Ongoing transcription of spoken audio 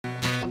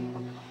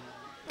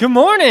Good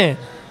morning.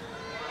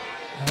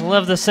 I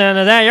love the sound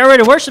of that. Y'all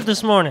ready to worship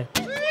this morning?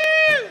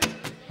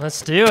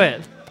 Let's do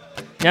it.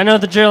 Y'all know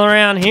the drill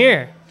around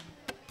here.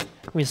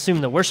 We assume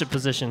the worship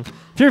position.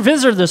 If you're a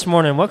visitor this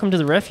morning, welcome to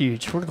the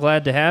Refuge. We're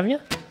glad to have you.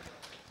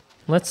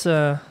 Let's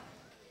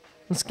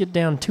get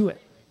down to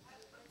it.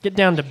 Get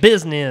down to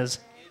business.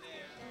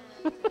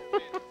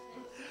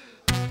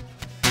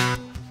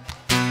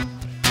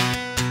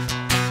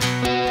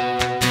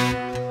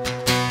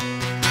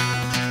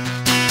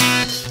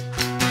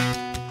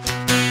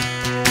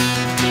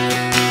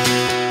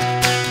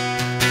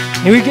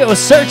 Here we go,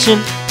 searching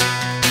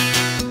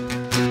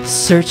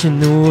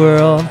the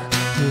world,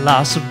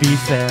 lost will be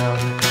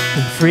found.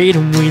 In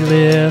freedom we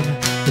live,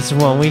 it's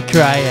one we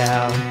cry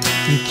out.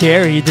 You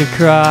carried the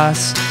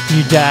cross,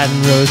 you died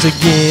and rose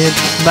again.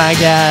 My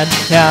God,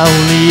 I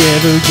only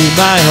ever give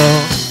my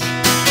all.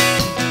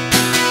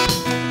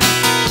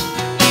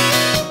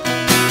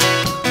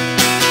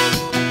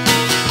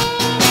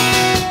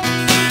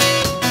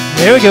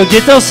 There we go,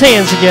 get those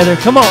hands together,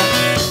 come on.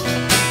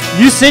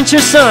 You sent your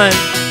son.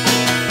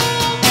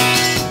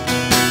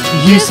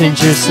 You sent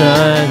your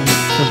son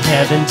from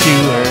heaven to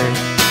earth,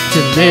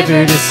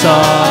 delivered us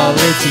all,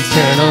 it's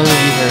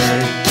eternally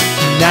heard.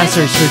 And I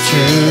searched for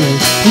truth,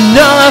 and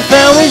all I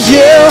found was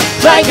you.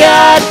 My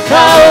God,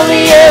 I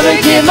only ever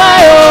give my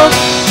all.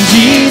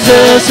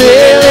 Jesus,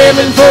 we're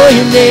living for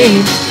your name,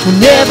 we'll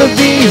never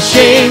be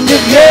ashamed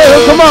of you.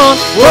 Come on,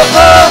 whoa,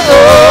 oh,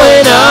 oh,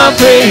 in our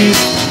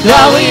praise,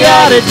 all we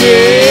ought to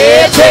do.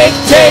 Take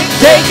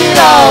it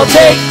all,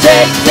 take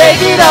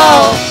it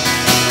all.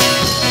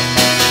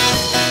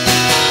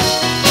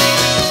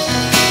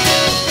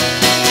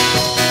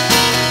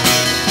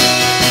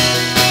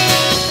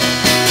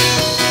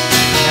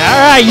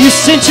 Alright, you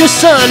sent your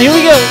son, here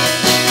we go.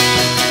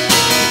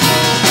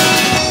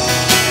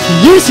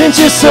 You sent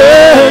your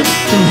son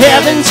from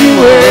heaven to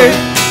earth,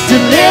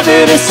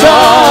 delivered us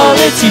all,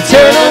 it's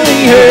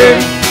eternally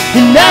heard.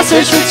 And I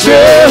searched for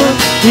truth,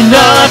 and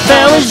all I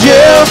found was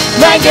you.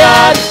 My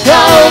God, I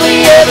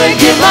only ever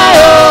give my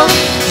all.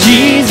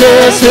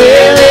 Jesus,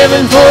 we're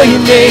living for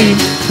your name,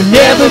 we'll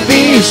never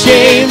be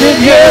ashamed of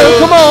you.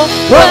 Come on,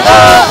 oh,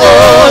 oh,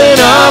 oh, in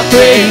our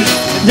praise,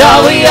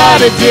 all we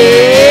ought to do.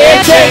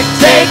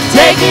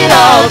 Take it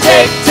all,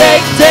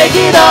 take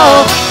it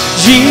all.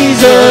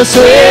 Jesus,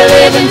 we're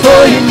living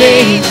for your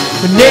name,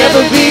 we'll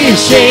never be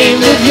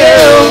ashamed of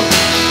you.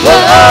 Oh,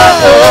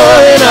 oh,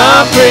 oh, in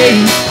our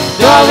praise,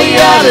 all we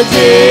ought to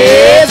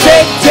do.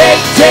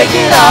 Take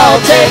it all,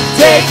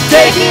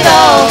 take it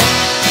all.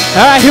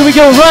 Alright, here we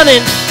go, running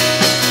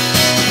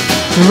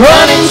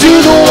to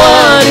the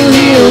one who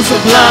heals the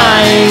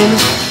blind,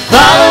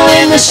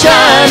 following the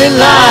shining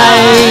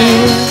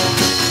light.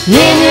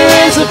 In your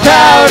hands the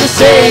power to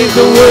save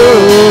the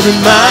world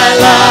in my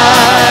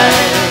life.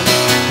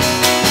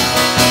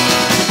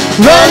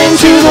 Running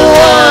to the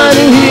one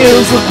who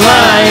heals the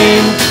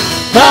blind,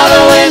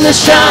 following the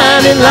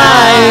shining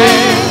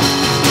light.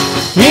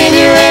 In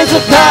your hands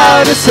the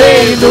power to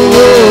save the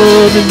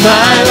world in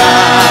my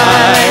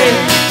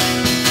life.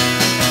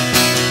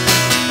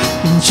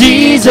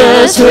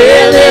 Jesus,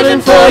 we're living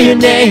for your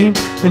name,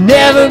 we'll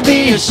never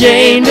be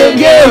ashamed of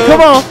you.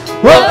 Come on.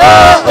 Whoa,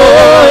 oh,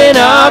 oh, in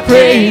our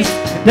praise,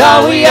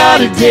 all we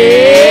ought to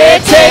do.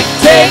 Take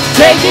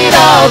it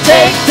all,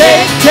 take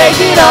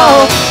it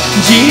all.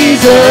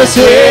 Jesus,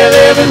 we're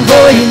living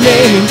for your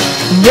name,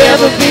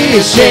 never be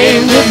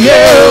ashamed of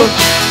you.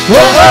 Whoa,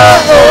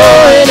 oh,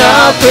 oh, in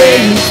our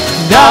praise,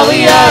 all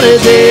we ought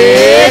to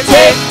do.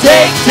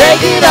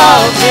 Take it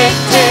all, take.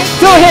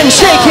 Go ahead and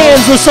shake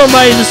hands with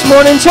somebody this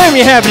morning. Tell me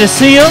you're happy to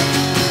see them.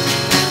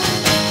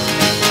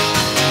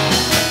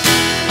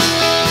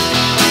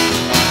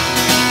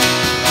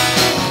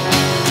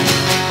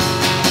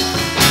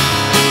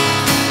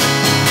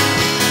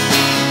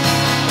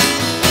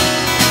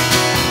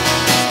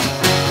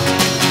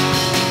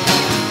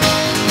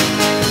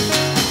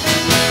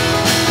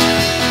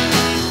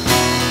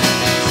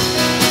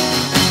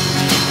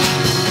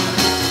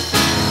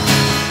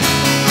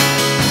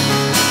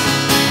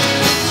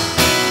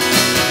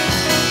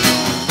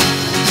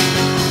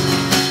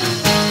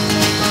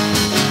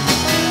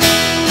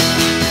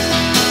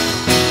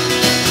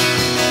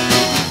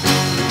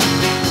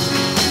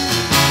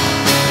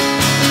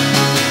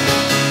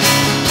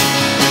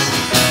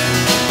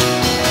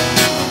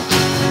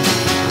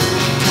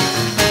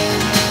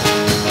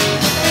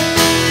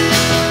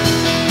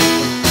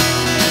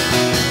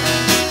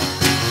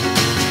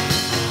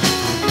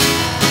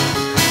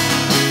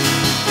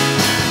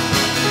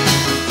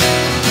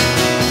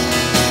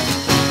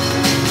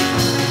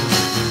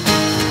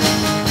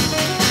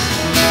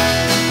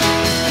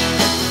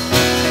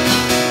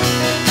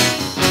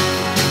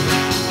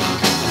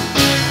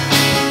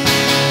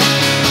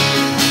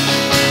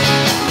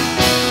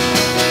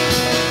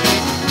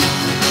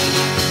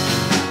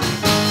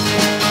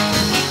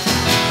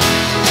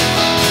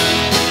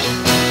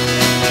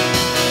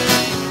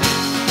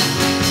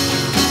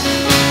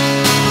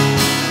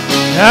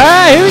 All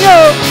right, here we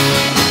go.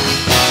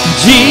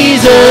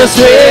 Jesus,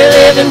 we're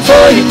living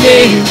for your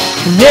name.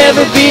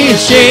 never be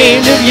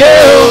ashamed of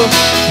you.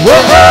 Whoa,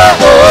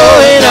 oh,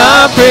 oh, and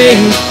I pray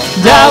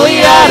that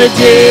we ought to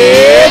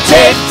take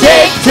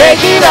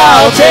it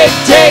all, take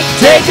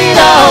it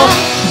all.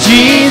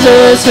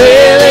 Jesus,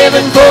 we're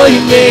living for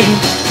your name,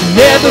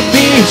 never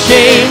be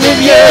ashamed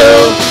of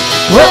you.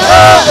 Whoa,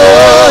 oh,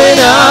 oh, and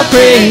I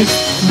pray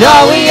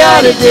that we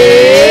ought to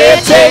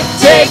take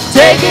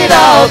it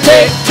all,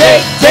 take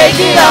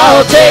it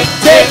all, take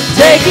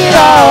it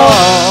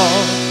all.